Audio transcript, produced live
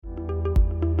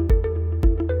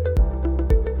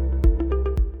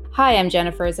Hi, I'm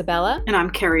Jennifer Isabella. And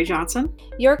I'm Carrie Johnson.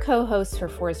 Your co-host for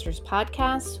Forrester's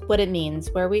podcast, What It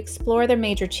Means, where we explore the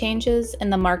major changes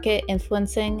in the market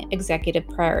influencing executive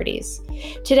priorities.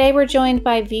 Today, we're joined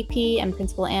by VP and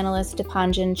Principal Analyst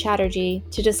Dipanjan Chatterjee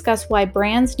to discuss why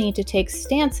brands need to take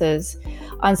stances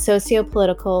on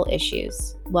socio-political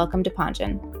issues. Welcome,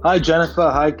 Dipanjan. Hi,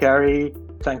 Jennifer. Hi, Carrie.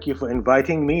 Thank you for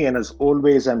inviting me. And as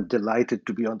always, I'm delighted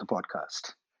to be on the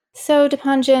podcast. So,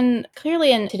 Dipanjan,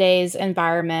 clearly in today's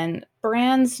environment,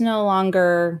 brands no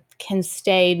longer can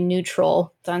stay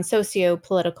neutral on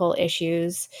socio-political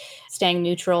issues. Staying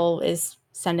neutral is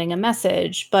sending a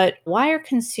message, but why are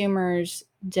consumers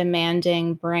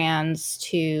demanding brands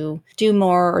to do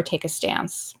more or take a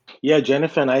stance? Yeah,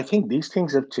 Jennifer, and I think these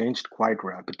things have changed quite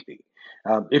rapidly.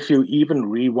 If you even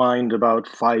rewind about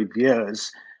 5 years,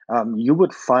 you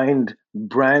would find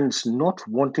brands not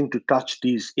wanting to touch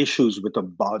these issues with a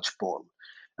barge pole.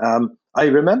 I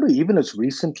remember even as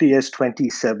recently as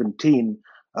 2017,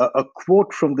 a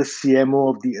quote from the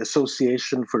CMO of the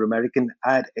Association for American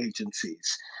Ad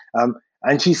Agencies.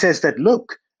 And she says that,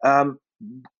 look,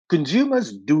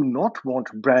 consumers do not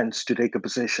want brands to take a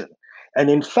position. And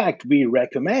in fact, we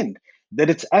recommend that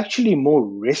it's actually more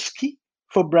risky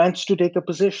for brands to take a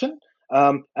position,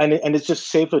 and it's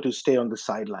just safer to stay on the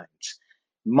sidelines.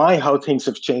 How things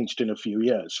have changed in a few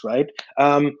years, right?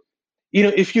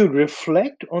 If you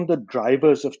reflect on the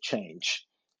drivers of change,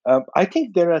 I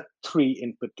think there are three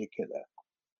in particular.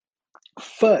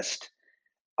 First,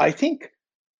 I think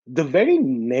the very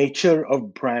nature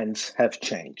of brands have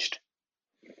changed.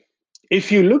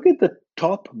 If you look at the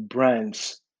top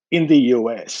brands in the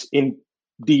US in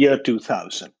the year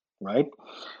 2000, right?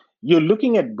 You're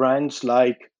looking at brands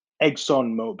like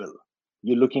ExxonMobil.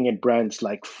 You're looking at brands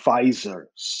like Pfizer,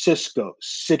 Cisco,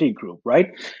 Citigroup, right?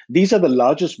 These are the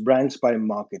largest brands by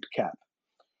market cap.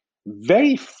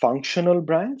 Very functional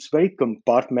brands, very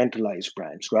compartmentalized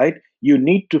brands, right? You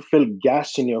need to fill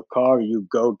gas in your car, you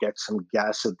go get some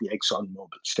gas at the ExxonMobil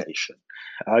station.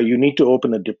 You need to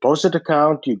open a deposit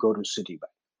account, you go to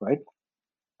Citibank, right?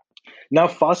 Now,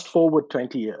 fast forward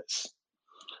 20 years.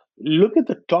 Look at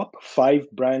the top five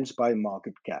brands by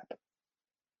market cap: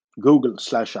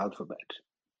 Google/Alphabet,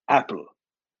 Apple,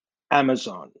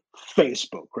 Amazon,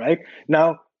 Facebook, right?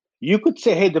 Now, you could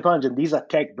say, hey, Dipanjan, these are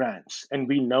tech brands, and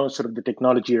we know sort of the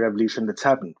technology revolution that's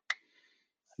happened.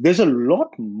 There's a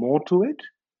lot more to it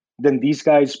than these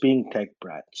guys being tech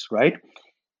brands, right?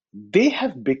 They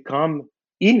have become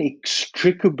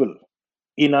inextricable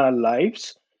in our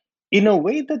lives in a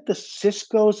way that the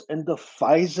Cisco's and the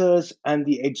Pfizer's and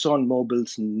the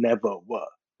ExxonMobil's never were,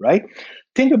 right?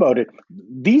 Think about it.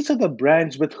 These are the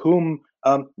brands with whom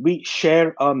we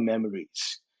share our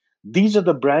memories. These are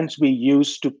the brands we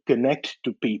use to connect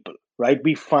to people, right?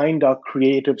 We find our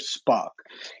creative spark.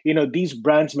 These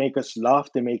brands make us laugh,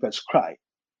 they make us cry.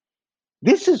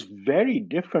 This is very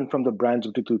different from the brands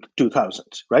of the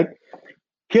 2000s, right?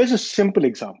 Here's a simple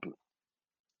example.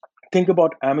 Think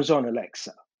about Amazon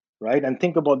Alexa, right? And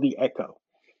think about the Echo.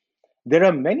 There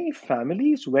are many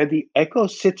families where the Echo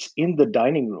sits in the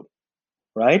dining room,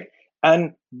 right?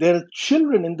 And their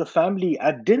children in the family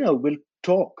at dinner will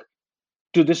talk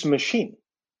to this machine,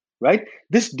 right?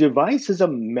 This device is a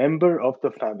member of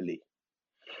the family.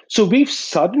 So we've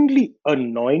suddenly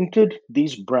anointed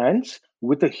these brands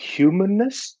with a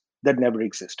humanness that never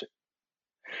existed.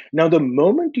 Now, the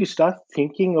moment you start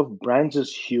thinking of brands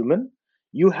as human,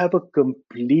 you have a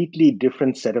completely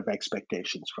different set of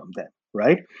expectations from them,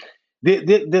 right?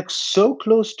 They're so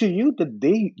close to you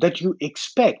that you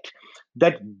expect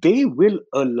that they will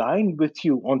align with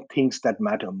you on things that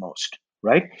matter most,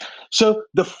 right? So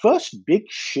the first big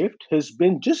shift has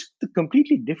been just the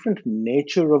completely different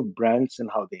nature of brands and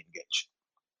how they engage.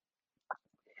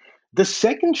 The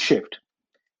second shift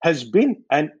has been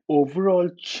an overall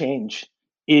change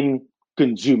in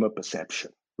consumer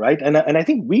perception, right? And I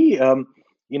think we,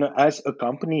 as a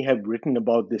company, have written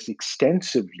about this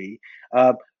extensively,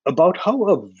 about how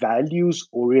a values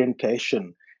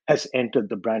orientation has entered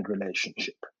the brand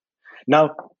relationship.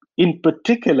 Now, in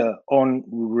particular, on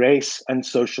race and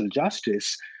social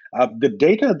justice, the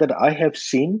data that I have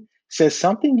seen says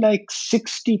something like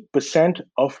 60%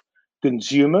 of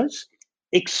consumers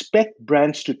expect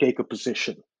brands to take a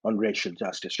position on racial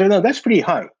justice. So now that's pretty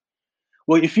high.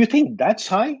 Well, if you think that's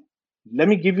high, let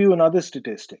me give you another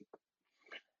statistic.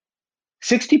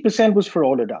 60% was for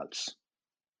all adults.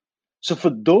 So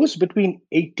for those between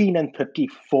 18 and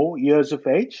 34 years of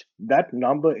age, that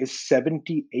number is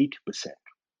 78%,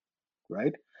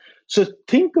 right? So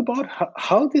think about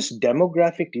how this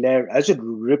demographic layer, as it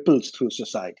ripples through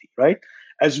society, right?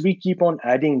 As we keep on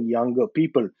adding younger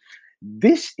people,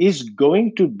 This is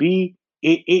going to be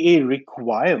a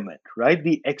requirement, right?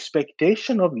 The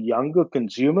expectation of younger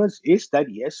consumers is that,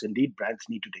 yes, indeed, brands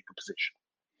need to take a position.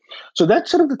 So that's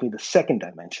sort of the second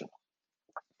dimension.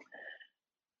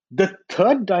 The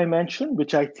third dimension,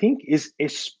 which I think is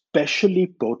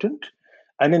especially potent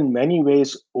and in many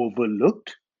ways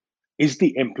overlooked, is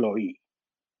the employee,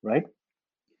 right?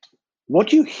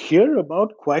 What you hear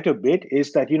about quite a bit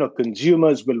is that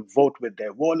consumers will vote with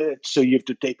their wallets, so you have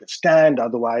to take a stand,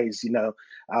 otherwise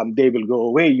they will go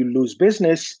away, you lose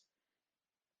business.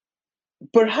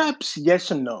 Perhaps yes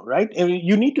and no, right? I mean,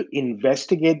 you need to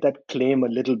investigate that claim a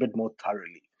little bit more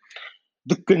thoroughly.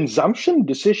 The consumption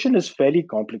decision is fairly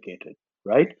complicated,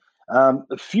 right?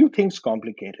 A few things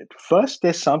complicated. First,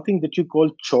 there's something that you call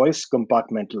choice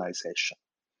compartmentalization.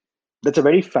 That's a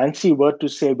very fancy word to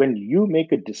say when you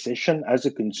make a decision as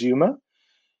a consumer,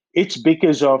 it's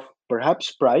because of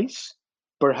perhaps price,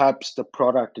 perhaps the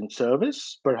product and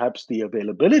service, perhaps the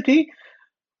availability,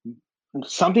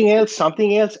 something else,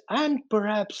 and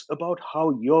perhaps about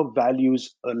how your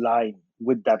values align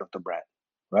with that of the brand,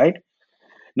 right?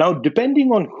 Now,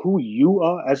 depending on who you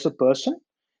are as a person,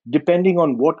 depending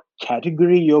on what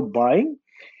category you're buying,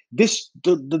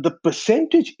 the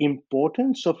percentage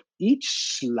importance of each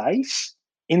slice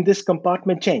in this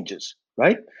compartment changes,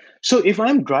 right? So if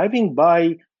I'm driving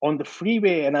by on the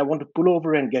freeway and I want to pull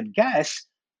over and get gas,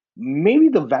 maybe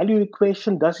the value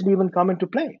equation doesn't even come into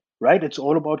play, right? It's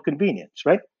all about convenience,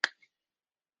 right?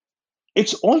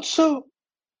 It's also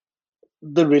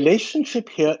the relationship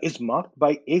here is marked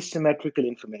by asymmetrical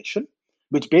information,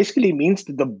 which basically means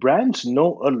that the brands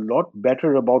know a lot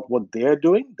better about what they're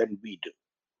doing than we do,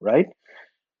 right?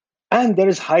 And there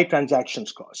is high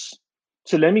transactions costs.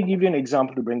 So let me give you an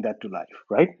example to bring that to life,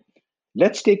 right?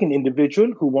 Let's take an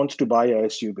individual who wants to buy a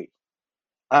SUV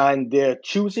and they're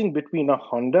choosing between a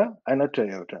Honda and a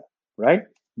Toyota, right?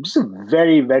 This is a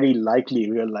very, very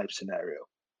likely real life scenario.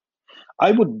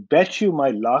 I would bet you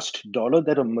my last dollar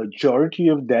that a majority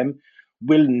of them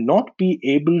will not be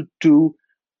able to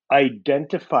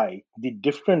identify the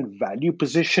different value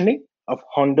positioning of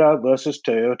Honda versus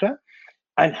Toyota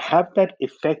and have that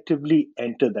effectively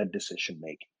enter that decision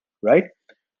making, right?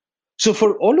 So,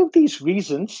 for all of these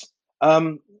reasons,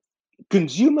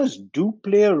 consumers do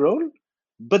play a role,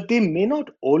 but they may not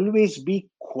always be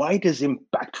quite as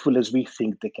impactful as we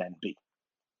think they can be.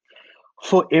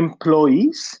 For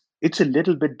employees, it's a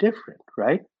little bit different,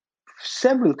 right?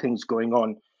 Several things going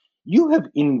on. You have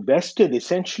invested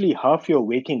essentially half your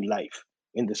waking life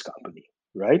in this company,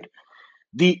 right?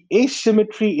 The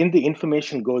asymmetry in the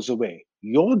information goes away.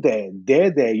 You're there,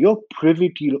 they're there, you're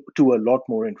privy to a lot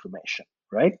more information,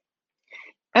 right?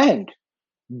 And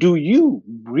do you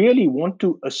really want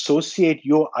to associate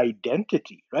your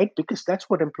identity, right? Because that's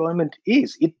what employment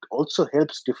is. It also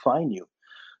helps define you.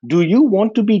 Do you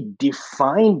want to be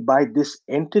defined by this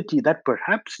entity that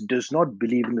perhaps does not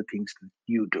believe in the things that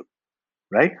you do,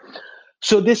 right?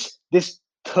 So this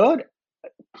third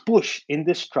push in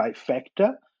this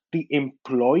trifecta, the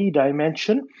employee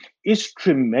dimension, is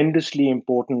tremendously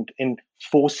important in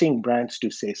forcing brands to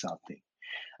say something.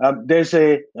 There's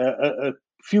a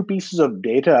few pieces of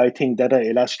data I think that are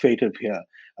illustrative here.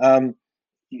 50%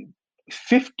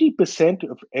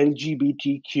 of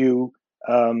LGBTQ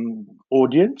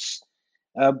audience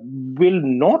will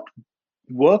not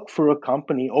work for a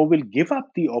company or will give up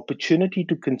the opportunity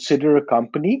to consider a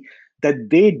company that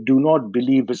they do not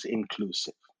believe is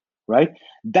inclusive, right?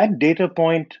 That data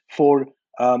point for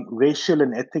racial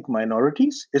and ethnic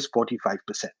minorities is 45%,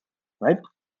 right?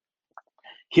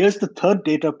 Here's the third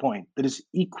data point that is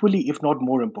equally, if not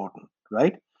more important,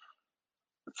 right?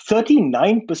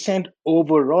 39%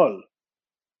 overall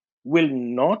will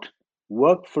not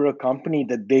work for a company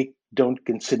that they don't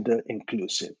consider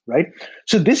inclusive, right?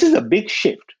 So this is a big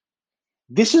shift.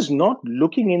 This is not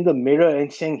looking in the mirror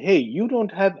and saying, hey, you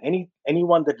don't have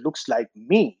anyone that looks like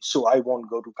me, so I won't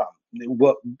go to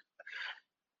work.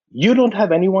 You don't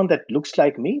have anyone that looks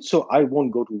like me, so I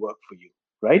won't go to work for you,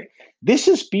 right? This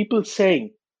is people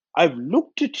saying, I've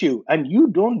looked at you and you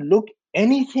don't look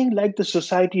anything like the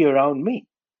society around me,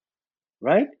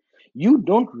 right? You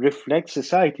don't reflect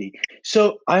society.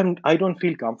 So I don't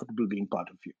feel comfortable being part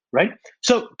of you, right?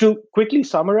 So to quickly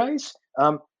summarize,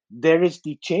 there is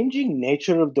the changing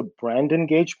nature of the brand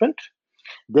engagement.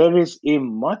 There is a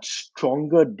much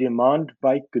stronger demand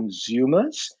by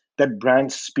consumers that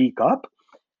brands speak up,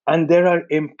 and there are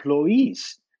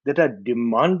employees that are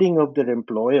demanding of their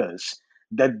employers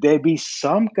that there be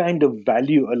some kind of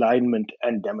value alignment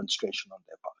and demonstration on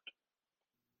their part.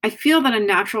 I feel that a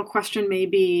natural question may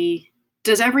be,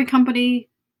 does every company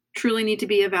truly need to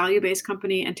be a value-based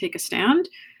company and take a stand?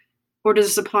 Or does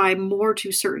this apply more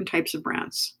to certain types of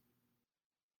brands?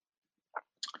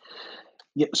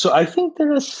 Yeah, so I think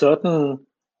there are certain,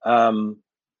 um,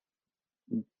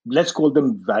 let's call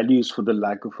them values for the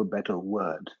lack of a better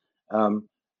word, um,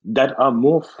 that are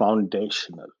more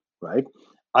foundational, right?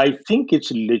 I think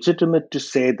it's legitimate to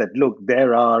say that, look,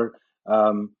 there are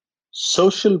um,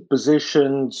 social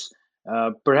positions,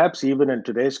 perhaps even in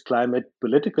today's climate,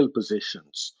 political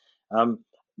positions um,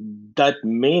 that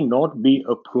may not be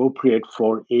appropriate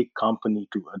for a company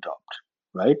to adopt,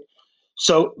 right?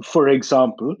 So, for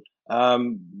example,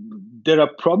 um, there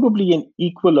are probably an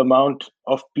equal amount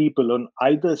of people on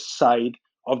either side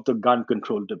of the gun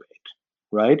control debate,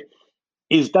 right?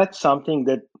 Is that something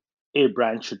that a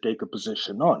brand should take a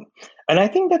position on? And I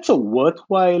think that's a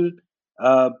worthwhile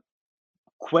uh,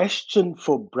 question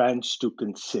for brands to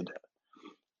consider.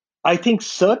 I think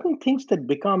certain things that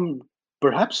become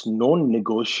perhaps non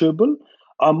negotiable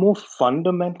are more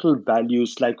fundamental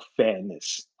values like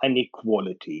fairness and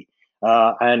equality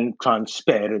and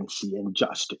transparency and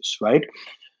justice, right?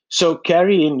 So,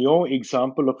 Carrie, in your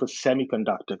example of a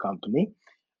semiconductor company,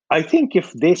 I think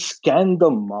if they scan the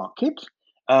market,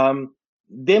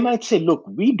 they might say, look,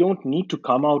 we don't need to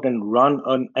come out and run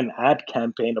an ad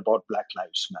campaign about Black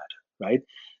Lives Matter, right?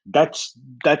 That's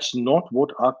that's not what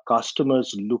our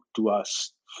customers look to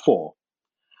us for.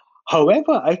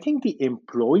 However, I think the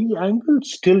employee angle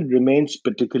still remains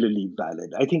particularly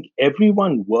valid. I think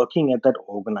everyone working at that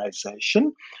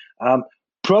organization um,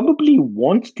 probably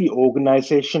wants the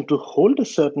organization to hold a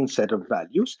certain set of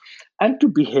values and to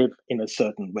behave in a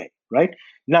certain way, right?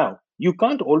 Now, you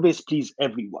can't always please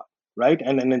everyone, right?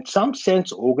 And in some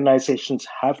sense, organizations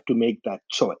have to make that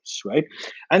choice, right?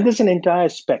 And there's an entire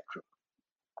spectrum.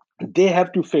 They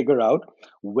have to figure out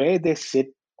where they sit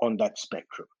on that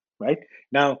spectrum, right?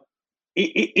 Now,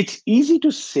 it's easy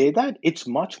to say that. It's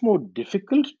much more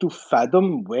difficult to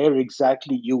fathom where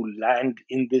exactly you land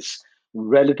in this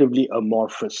relatively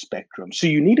amorphous spectrum. So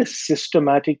you need a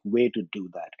systematic way to do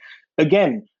that.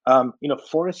 Again,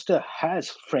 Forrester has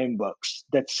frameworks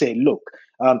that say, look,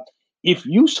 if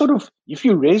you if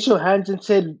you raise your hands and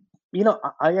say,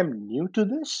 I am new to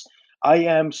this, I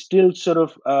am still sort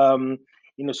of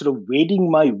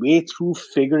wading my way through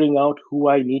figuring out who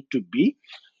I need to be.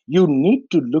 You need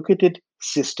to look at it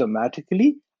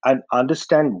systematically and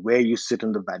understand where you sit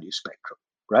on the value spectrum,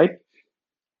 right?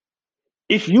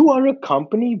 If you are a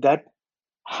company that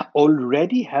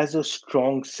already has a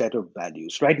strong set of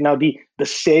values, right? Now, the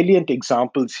salient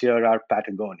examples here are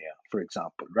Patagonia, for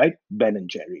example, right? Ben and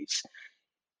Jerry's.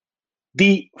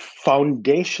 The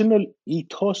foundational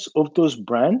ethos of those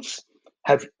brands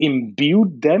have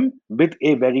imbued them with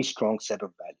a very strong set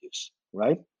of values,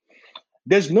 right?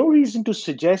 There's no reason to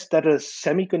suggest that a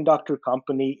semiconductor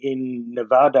company in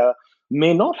Nevada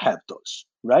may not have those,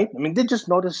 right? I mean, they're just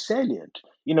not as salient.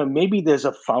 Maybe there's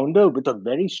a founder with a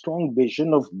very strong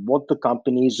vision of what the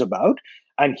company is about,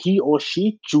 and he or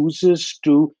she chooses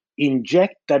to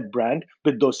inject that brand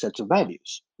with those sets of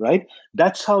values, right?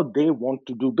 That's how they want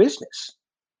to do business.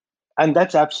 And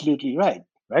that's absolutely right,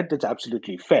 right? That's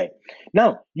absolutely fair.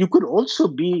 Now, you could also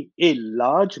be a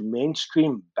large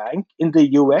mainstream bank in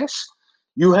the US.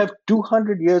 You have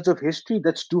 200 years of history.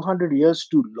 That's 200 years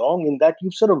too long, in that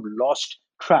you've sort of lost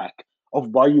track of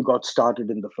why you got started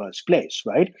in the first place,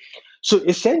 right? So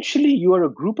essentially, you are a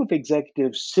group of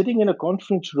executives sitting in a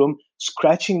conference room,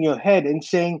 scratching your head and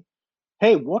saying,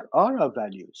 hey, what are our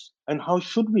values and how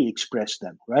should we express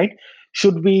them, right?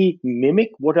 Should we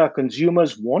mimic what our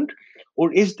consumers want?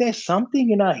 Or is there something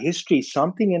in our history,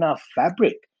 something in our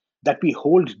fabric that we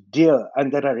hold dear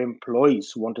and that our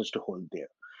employees want us to hold dear?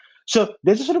 So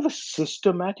there's a sort of a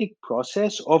systematic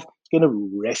process of kind of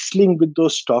wrestling with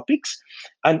those topics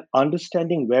and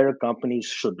understanding where a company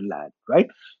should land, right?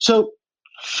 So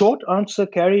short answer,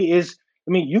 Carrie, is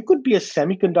I mean, you could be a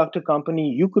semiconductor company,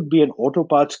 you could be an auto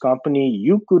parts company,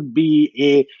 you could be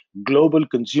a global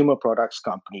consumer products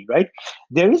company, right?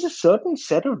 There is a certain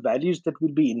set of values that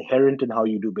will be inherent in how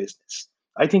you do business.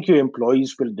 I think your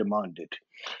employees will demand it.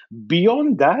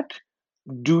 Beyond that,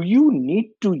 do you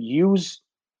need to use,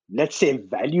 let's say,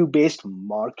 value based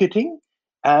marketing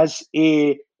as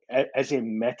a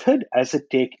method, as a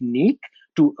technique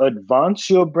to advance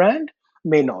your brand?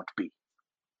 May not be.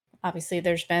 Obviously,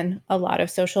 there's been a lot of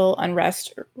social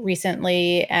unrest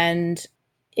recently, and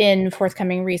in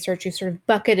forthcoming research, you sort of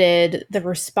bucketed the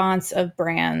response of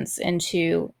brands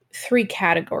into three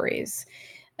categories.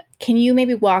 Can you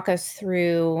maybe walk us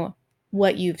through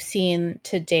what you've seen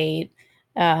to date?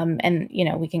 And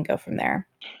we can go from there.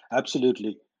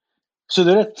 Absolutely. So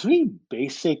there are three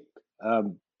basic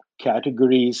um,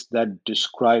 categories that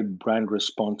describe brand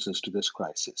responses to this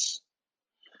crisis.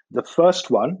 The first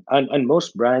one, and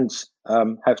most brands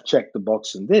have checked the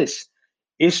box in this,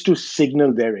 is to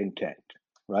signal their intent,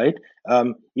 right?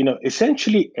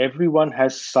 Essentially, everyone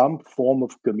has some form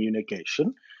of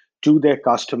communication to their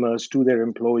customers, to their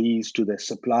employees, to their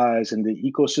suppliers in the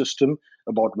ecosystem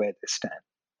about where they stand,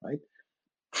 right?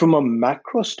 From a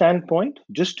macro standpoint,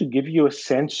 just to give you a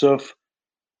sense of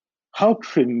how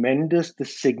tremendous the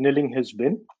signaling has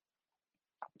been,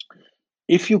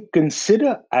 if you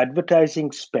consider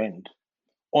advertising spend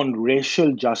on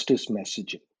racial justice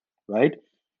messaging, right?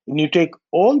 And you take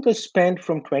all the spend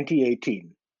from 2018,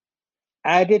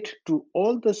 add it to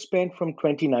all the spend from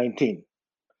 2019,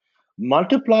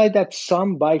 multiply that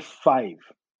sum by 5,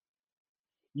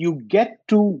 you get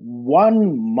to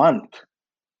 1 month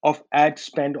of ad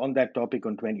spend on that topic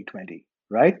on 2020,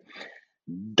 right?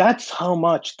 That's how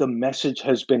much the message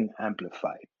has been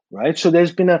amplified, right? So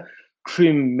there's been a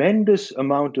tremendous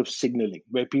amount of signaling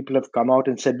where people have come out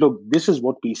and said, look, this is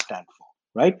what we stand for,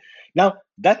 right? Now,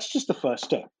 that's just the first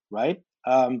step, right?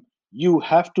 You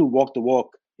have to walk the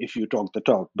walk if you talk the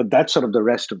talk, but that's sort of the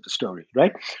rest of the story,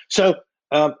 right? So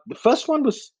the first one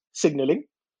was signaling.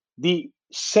 The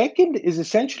second is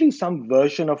essentially some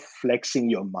version of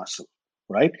flexing your muscle,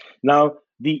 right? Now,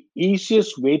 the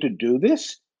easiest way to do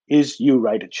this is you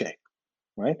write a check,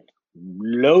 right?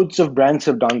 Loads of brands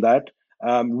have done that.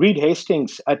 Reed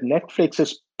Hastings at Netflix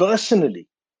has personally,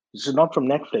 this is not from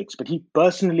Netflix, but he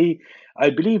personally, I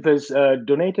believe, has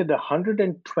donated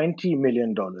 $120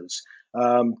 million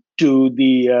to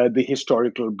the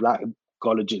historical black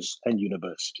colleges and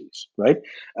universities, right?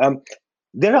 Um,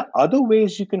 there are other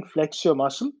ways you can flex your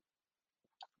muscle.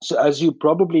 So, as you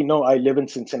probably know, I live in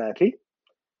Cincinnati.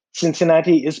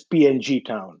 Cincinnati is PNG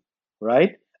town,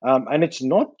 right? And it's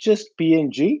not just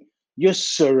PNG. You're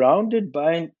surrounded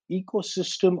by an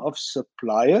ecosystem of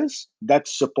suppliers that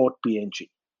support PNG.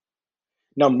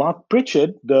 Now, Mark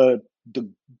Pritchard, the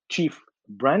chief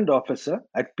brand officer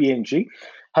at PNG,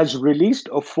 has released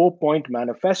a 4-point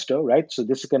manifesto, right? So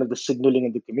this is kind of the signaling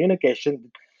and the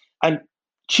communication. And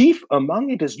chief among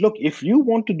it is, look, if you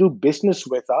want to do business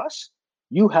with us,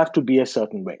 you have to be a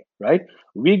certain way, right?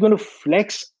 We're going to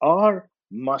flex our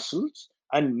muscles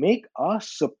and make our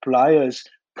suppliers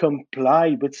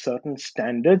comply with certain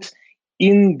standards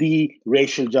in the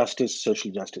racial justice,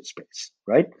 social justice space,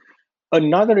 right?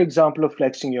 Another example of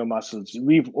flexing your muscles,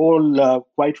 we've all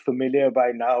quite familiar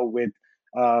by now with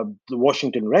the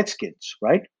Washington Redskins,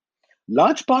 right?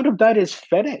 Large part of that is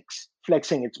FedEx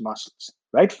flexing its muscles,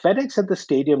 right? FedEx had the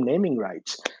stadium naming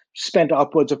rights, spent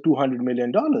upwards of $200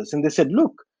 million. And they said,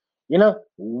 look,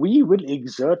 we will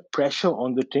exert pressure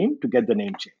on the team to get the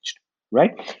name changed,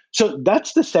 right? So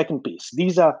that's the second piece.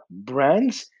 These are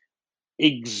brands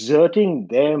exerting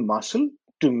their muscle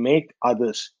to make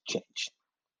others change.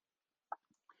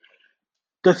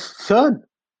 The third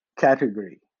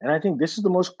category, and I think this is the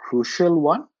most crucial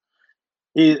one,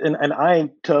 is, and I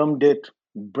termed it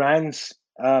brands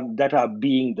that are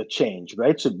being the change,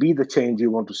 right? So be the change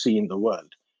you want to see in the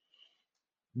world.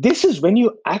 This is when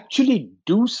you actually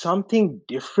do something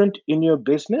different in your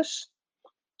business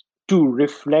to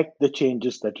reflect the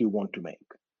changes that you want to make,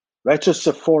 right? So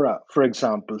Sephora, for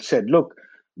example, said, look,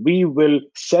 we will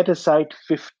set aside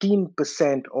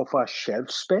 15% of our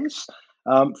shelf space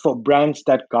for brands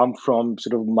that come from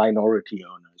sort of minority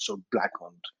owners or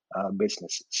black-owned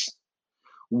businesses.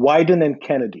 Wyden and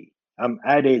Kennedy,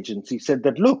 ad agency, said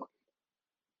that, look,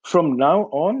 from now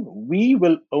on, we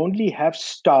will only have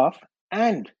staff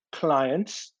and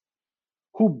clients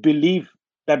who believe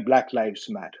that Black Lives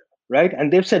Matter, right?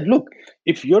 And they've said, look,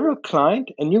 if you're a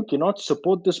client and you cannot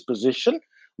support this position,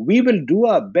 we will do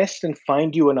our best and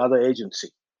find you another agency.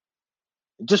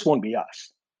 It just won't be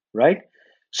us, right?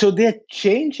 So they're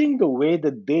changing the way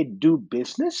that they do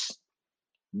business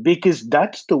because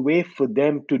that's the way for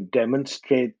them to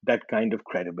demonstrate that kind of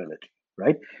credibility,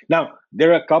 right? Now,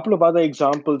 there are a couple of other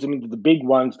examples. I mean, the big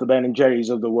ones, the Ben and Jerry's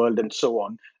of the world, and so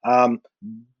on.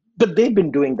 But they've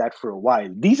been doing that for a while.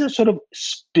 These are sort of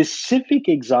specific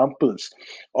examples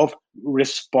of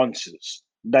responses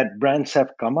that brands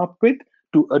have come up with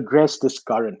to address this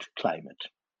current climate.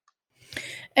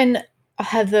 And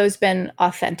have those been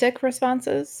authentic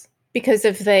responses? Because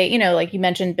if they, like you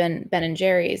mentioned, Ben and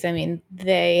Jerry's, I mean,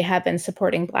 they have been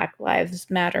supporting Black Lives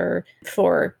Matter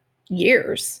for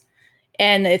years,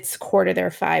 and it's core to their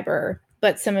fiber.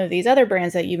 But some of these other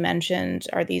brands that you mentioned,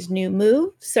 are these new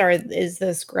moves? Or is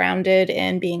this grounded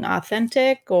in being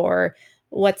authentic, or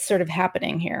what's sort of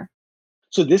happening here?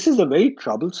 So this is a very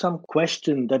troublesome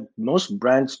question that most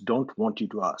brands don't want you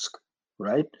to ask,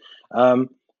 right? Um,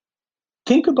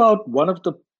 think about one of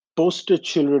the poster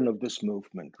children of this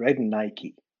movement, right?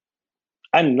 Nike.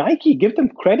 And Nike, give them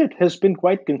credit, has been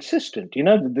quite consistent.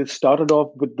 They started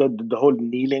off with the whole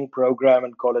kneeling program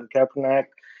and Colin Kaepernick,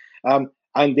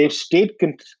 and they've stayed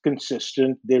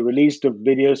consistent. They released a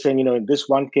video saying, in this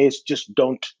one case, just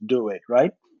don't do it,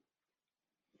 right?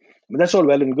 But that's all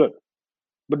well and good.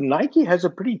 But Nike has a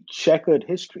pretty checkered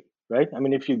history, right? I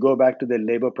mean, if you go back to their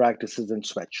labor practices in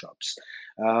sweatshops,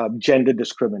 gender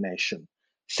discrimination,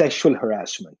 sexual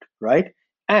harassment, right?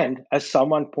 And as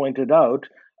someone pointed out,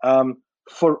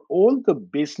 for all the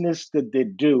business that they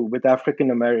do with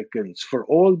African Americans, for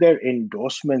all their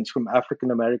endorsements from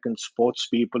African American sports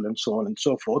people and so on and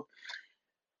so forth,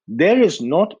 there is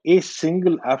not a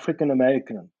single African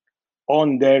American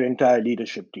on their entire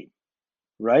leadership team,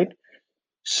 right?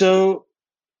 So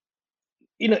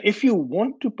if you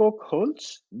want to poke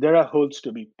holes, there are holes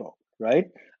to be poked, right?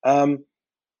 Um,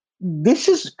 this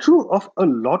is true of a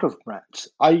lot of brands.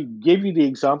 I gave you the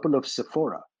example of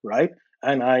Sephora, right?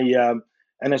 And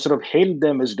I sort of hailed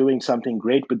them as doing something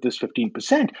great with this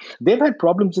 15%. They've had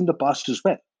problems in the past as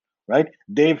well, right?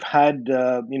 They've had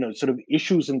sort of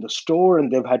issues in the store,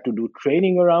 and they've had to do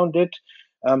training around it.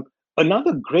 Um,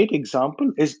 Another great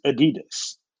example is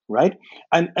Adidas, right?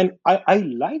 And I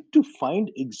like to find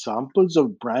examples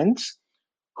of brands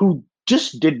who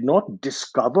just did not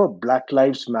discover Black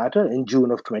Lives Matter in June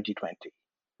of 2020,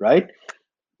 right?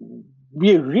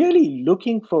 We're really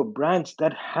looking for brands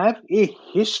that have a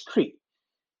history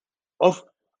of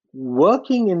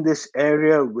working in this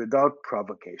area without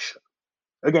provocation.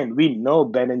 Again, we know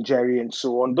Ben and Jerry and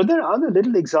so on, but there are other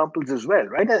little examples as well,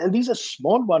 right? And these are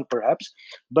small one perhaps,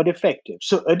 but effective.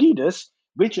 So Adidas,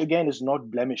 which again is not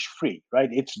blemish free, right?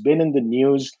 It's been in the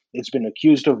news, it's been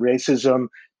accused of racism,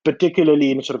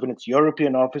 particularly in its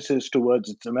European offices towards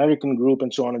its American group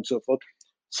and so on and so forth.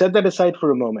 Set that aside for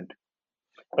a moment.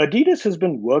 Adidas has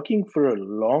been working for a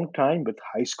long time with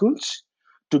high schools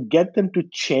to get them to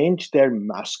change their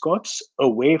mascots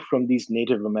away from these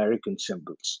Native American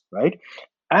symbols, right?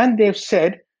 And they've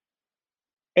said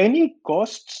any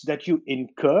costs that you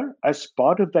incur as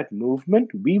part of that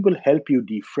movement, we will help you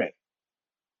defray.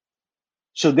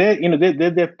 So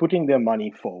they're putting their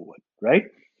money forward, right?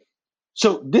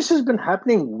 So this has been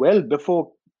happening well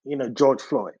before George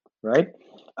Floyd, right?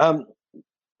 Um,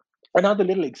 Another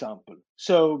little example.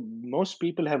 So most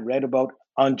people have read about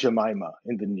Aunt Jemima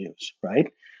in the news, right?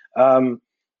 Um,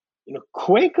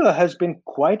 Quaker has been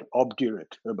quite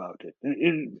obdurate about it.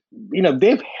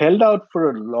 They've held out for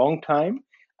a long time.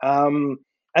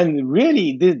 And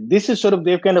really, this is sort of,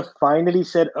 they've kind of finally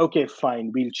said, okay,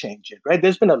 fine, we'll change it, right?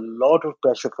 There's been a lot of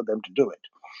pressure for them to do it.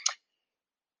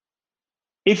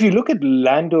 If you look at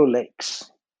Lando Lakes,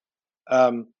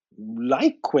 um,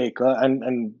 like Quaker,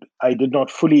 and I did not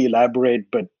fully elaborate,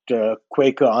 but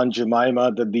Quaker Aunt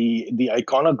Jemima, the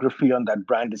iconography on that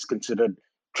brand is considered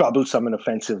troublesome and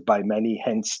offensive by many,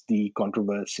 hence the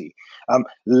controversy.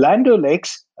 Lando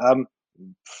Lakes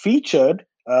featured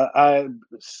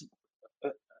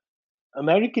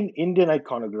American Indian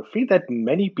iconography that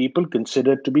many people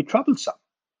considered to be troublesome.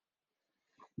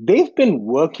 They've been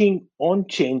working on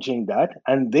changing that,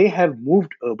 and they have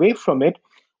moved away from it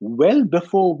well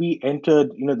before we entered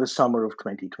the summer of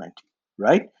 2020,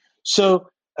 right? So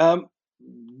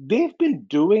they've been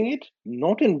doing it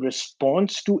not in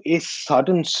response to a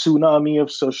sudden tsunami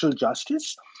of social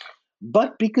justice,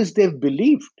 but because they've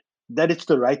believed that it's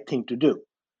the right thing to do.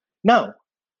 Now,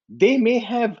 they may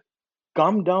have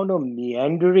come down a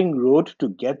meandering road to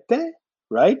get there,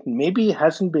 right? Maybe it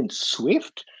hasn't been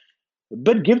swift,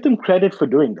 but give them credit for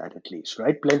doing that at least,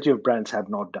 right? Plenty of brands have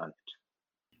not done it.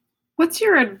 What's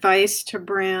your advice to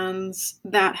brands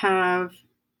that have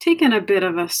taken a bit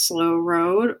of a slow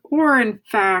road or, in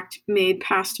fact, made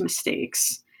past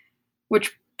mistakes,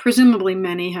 which presumably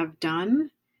many have done?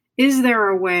 Is there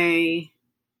a way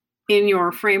in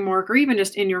your framework or even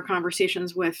just in your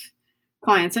conversations with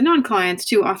clients and non-clients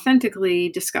to authentically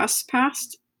discuss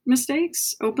past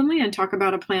mistakes openly and talk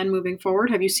about a plan moving forward?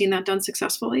 Have you seen that done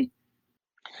successfully?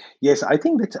 Yes, I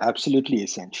think that's absolutely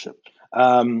essential,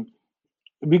 um,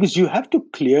 because you have to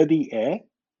clear the air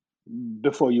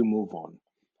before you move on.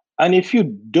 And if you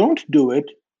don't do it,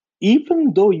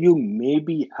 even though you may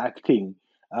be acting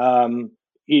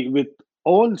with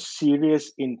all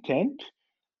serious intent,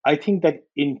 I think that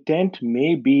intent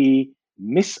may be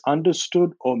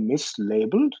misunderstood or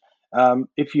mislabeled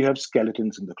if you have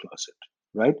skeletons in the closet,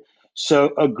 right?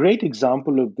 So, a great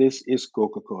example of this is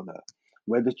Coca Cola,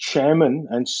 where the chairman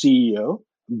and CEO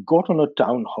got on a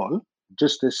town hall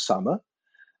just this summer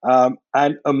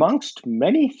and, amongst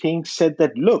many things, said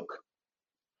that, look,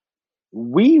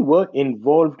 we were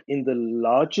involved in the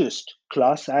largest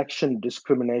class action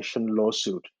discrimination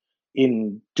lawsuit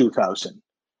in 2000.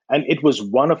 And it was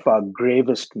one of our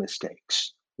gravest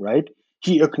mistakes, right?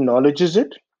 He acknowledges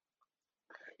it.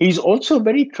 He's also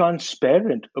very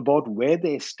transparent about where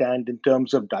they stand in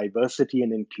terms of diversity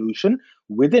and inclusion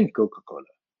within Coca Cola,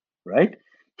 right?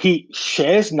 He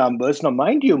shares numbers. Now,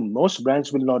 mind you, most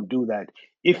brands will not do that.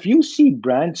 If you see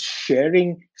brands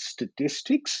sharing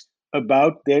statistics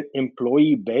about their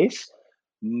employee base,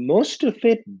 most of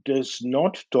it does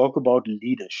not talk about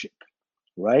leadership,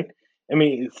 right? I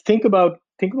mean, think about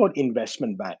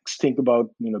investment banks. Think about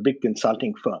big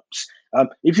consulting firms.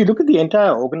 If you look at the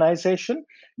entire organization,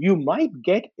 you might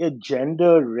get a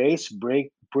gender race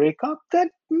breakup that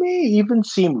may even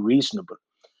seem reasonable.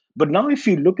 But now, if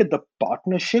you look at the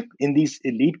partnership in these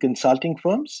elite consulting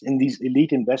firms, in these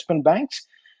elite investment banks,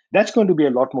 that's going to be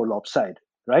a lot more lopsided,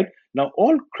 right? Now,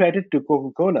 all credit to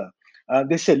Coca Cola.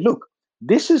 They said, look,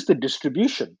 this is the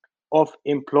distribution of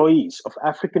employees, of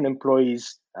African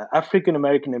employees, African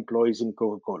American employees in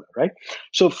Coca Cola, right?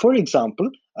 So, for example,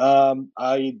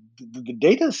 the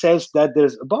data says that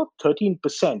there's about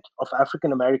 13% of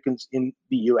African Americans in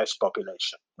the US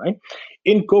population, right?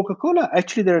 In Coca Cola,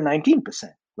 actually, there are 19%,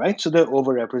 right? So they're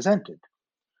overrepresented.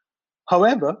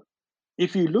 However,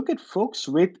 if you look at folks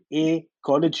with a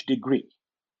college degree,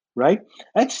 right,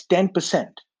 that's 10%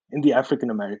 in the African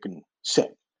American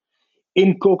set.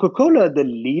 In Coca Cola, the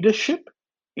leadership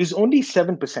is only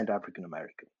 7% African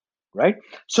American, right?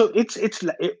 So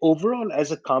overall,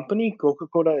 as a company, Coca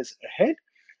Cola is ahead,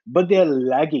 but they're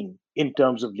lagging in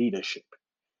terms of leadership.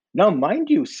 Now, mind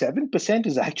you, 7%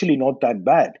 is actually not that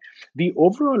bad. The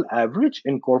overall average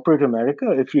in corporate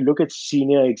America, if you look at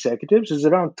senior executives, is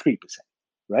around 3%,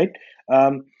 right?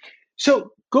 Um,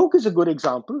 so Coke is a good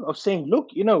example of saying, look,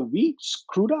 we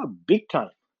screwed up big time,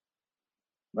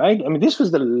 right? I mean, this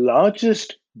was the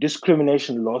largest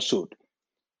discrimination lawsuit,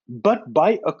 but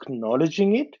by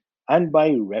acknowledging it and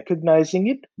by recognizing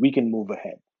it, we can move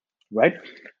ahead, right?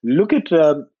 Look at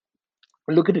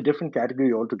look at a different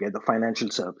category altogether, financial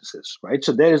services, right?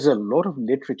 So there is a lot of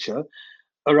literature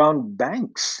around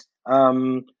banks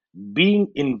being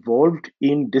involved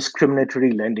in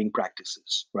discriminatory lending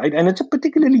practices, right? And it's a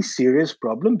particularly serious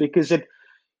problem because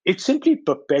it simply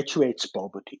perpetuates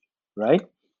poverty, right?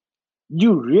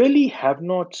 You really have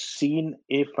not seen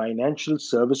a financial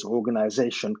service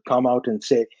organization come out and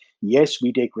say, yes,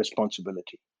 we take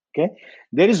responsibility. Okay.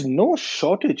 There is no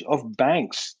shortage of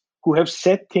banks who have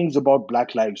said things about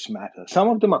Black Lives Matter. Some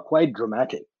of them are quite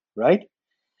dramatic, right?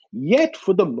 Yet,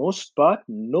 for the most part,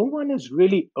 no one has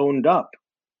really owned up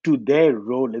to their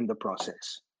role in the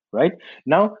process, right?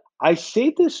 Now, I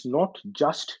say this not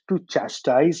just to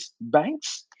chastise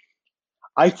banks.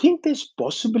 I think there's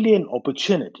possibly an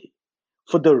opportunity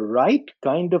for the right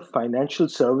kind of financial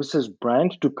services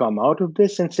brand to come out of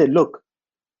this and say, look,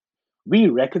 we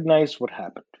recognize what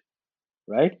happened,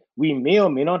 right? We may or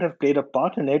may not have played a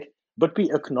part in it, but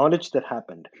we acknowledge that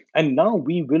happened. And now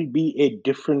we will be a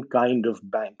different kind of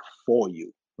bank for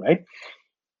you, right?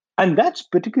 And that's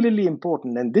particularly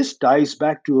important. And this ties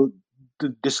back to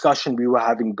the discussion we were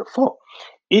having before.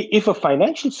 If a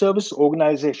financial service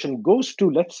organization goes to,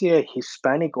 let's say, a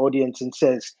Hispanic audience and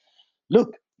says,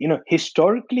 look,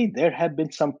 historically, there have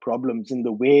been some problems in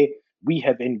the way we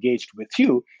have engaged with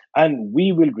you, and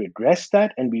we will redress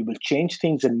that and we will change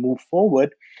things and move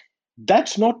forward.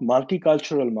 That's not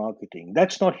multicultural marketing.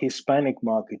 That's not Hispanic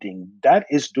marketing. That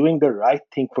is doing the right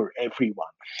thing for everyone.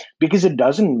 Because it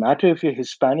doesn't matter if you're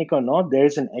Hispanic or not,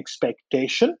 there's an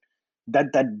expectation that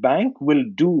that bank will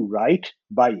do right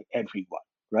by everyone,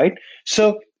 right?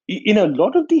 So, in a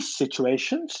lot of these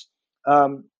situations,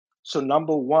 um, so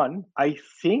number one, I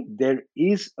think there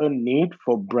is a need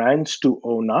for brands to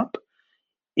own up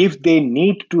if they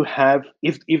need to have,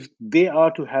 if they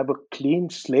are to have a clean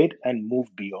slate and move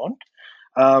beyond.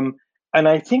 um, and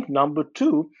I think number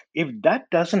two, if that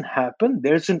doesn't happen,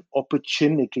 there's an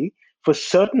opportunity for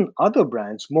certain other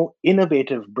brands, more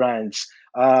innovative brands,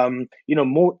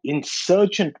 more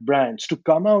insurgent brands to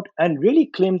come out and really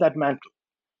claim that mantle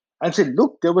and say,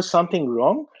 look, there was something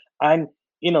wrong. And,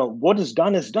 what is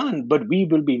done, but we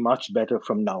will be much better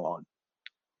from now on.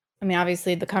 I mean,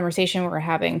 obviously, the conversation we're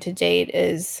having to date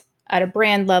is at a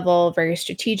brand level, very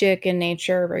strategic in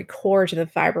nature, very core to the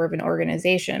fiber of an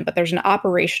organization. But there's an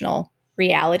operational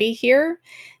reality here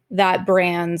that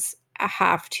brands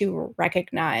have to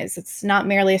recognize. It's not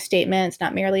merely a statement, it's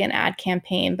not merely an ad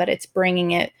campaign, but it's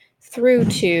bringing it through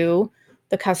to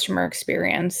the customer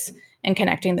experience and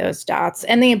connecting those dots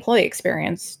and the employee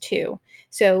experience too.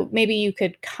 So maybe you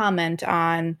could comment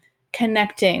on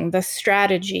connecting the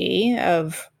strategy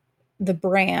of the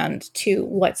brand to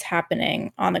what's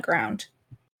happening on the ground.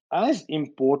 as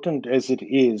important as it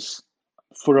is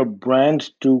for a brand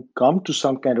to come to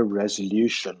some kind of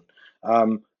resolution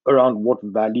around what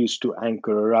values to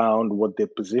anchor around, what their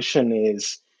position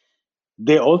is,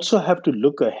 they also have to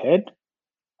look ahead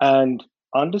and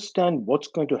understand what's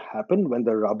going to happen when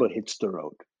the rubber hits the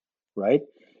road, right?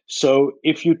 So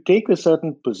if you take a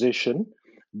certain position,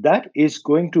 that is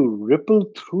going to ripple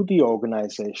through the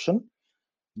organization.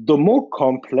 The more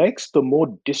complex, the more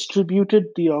distributed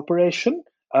the operation,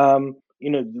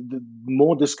 the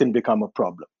more this can become a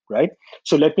problem, right?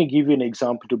 So let me give you an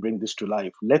example to bring this to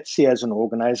life. Let's say, as an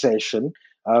organization,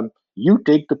 you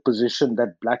take the position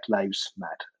that Black Lives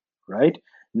Matter, right?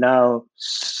 Now,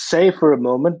 say for a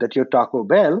moment that you're Taco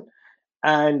Bell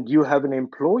and you have an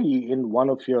employee in one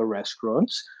of your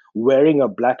restaurants wearing a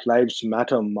Black Lives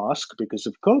Matter mask because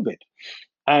of COVID,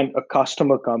 and a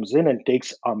customer comes in and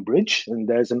takes umbrage, and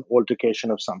there's an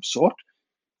altercation of some sort,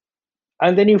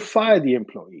 and then you fire the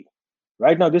employee.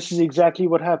 Right now, this is exactly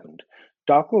what happened.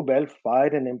 Taco Bell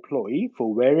fired an employee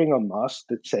for wearing a mask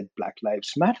that said Black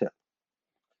Lives Matter.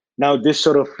 Now, this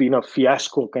sort of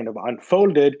fiasco kind of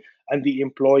unfolded, and the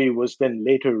employee was then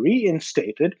later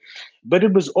reinstated. But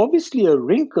it was obviously a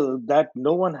wrinkle that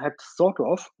no one had thought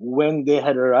of when they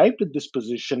had arrived at this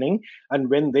positioning and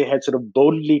when they had sort of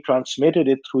boldly transmitted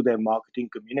it through their marketing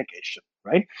communication,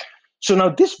 right? So now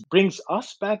this brings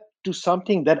us back to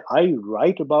something that I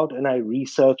write about and I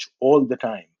research all the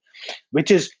time,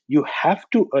 which is you have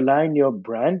to align your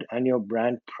brand and your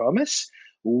brand promise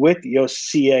with your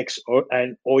CX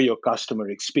or your customer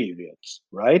experience,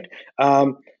 right?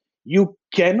 You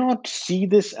cannot see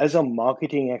this as a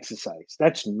marketing exercise.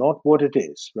 That's not what it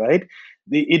is, right?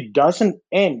 It doesn't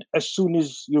end as soon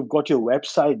as you've got your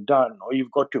website done or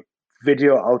you've got your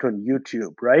video out on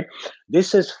YouTube, right?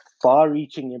 This has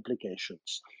far-reaching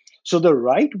implications. So the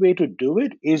right way to do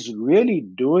it is really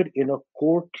do it in a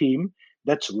core team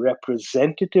that's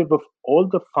representative of all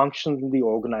the functions in the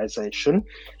organization.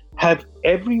 Have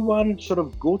everyone sort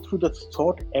of go through the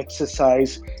thought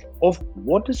exercise of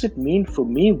what does it mean for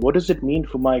me? What does it mean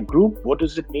for my group? What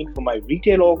does it mean for my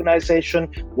retail organization?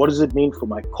 What does it mean for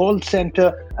my call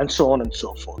center? And so on and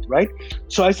so forth, right?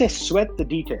 So I say sweat the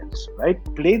details, right?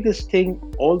 Play this thing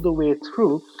all the way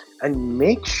through and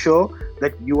make sure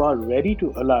that you are ready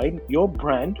to align your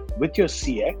brand with your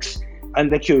CX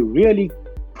and that you're really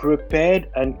prepared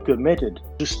and committed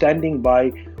to standing by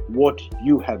what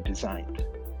you have designed.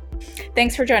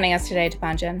 Thanks for joining us today,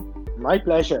 Dipanjan. My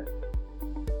pleasure.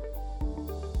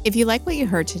 If you like what you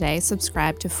heard today,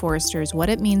 subscribe to Forrester's What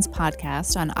It Means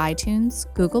podcast on iTunes,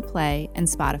 Google Play, and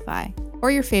Spotify,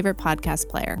 or your favorite podcast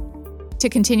player. To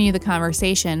continue the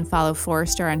conversation, follow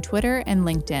Forrester on Twitter and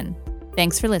LinkedIn.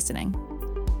 Thanks for listening.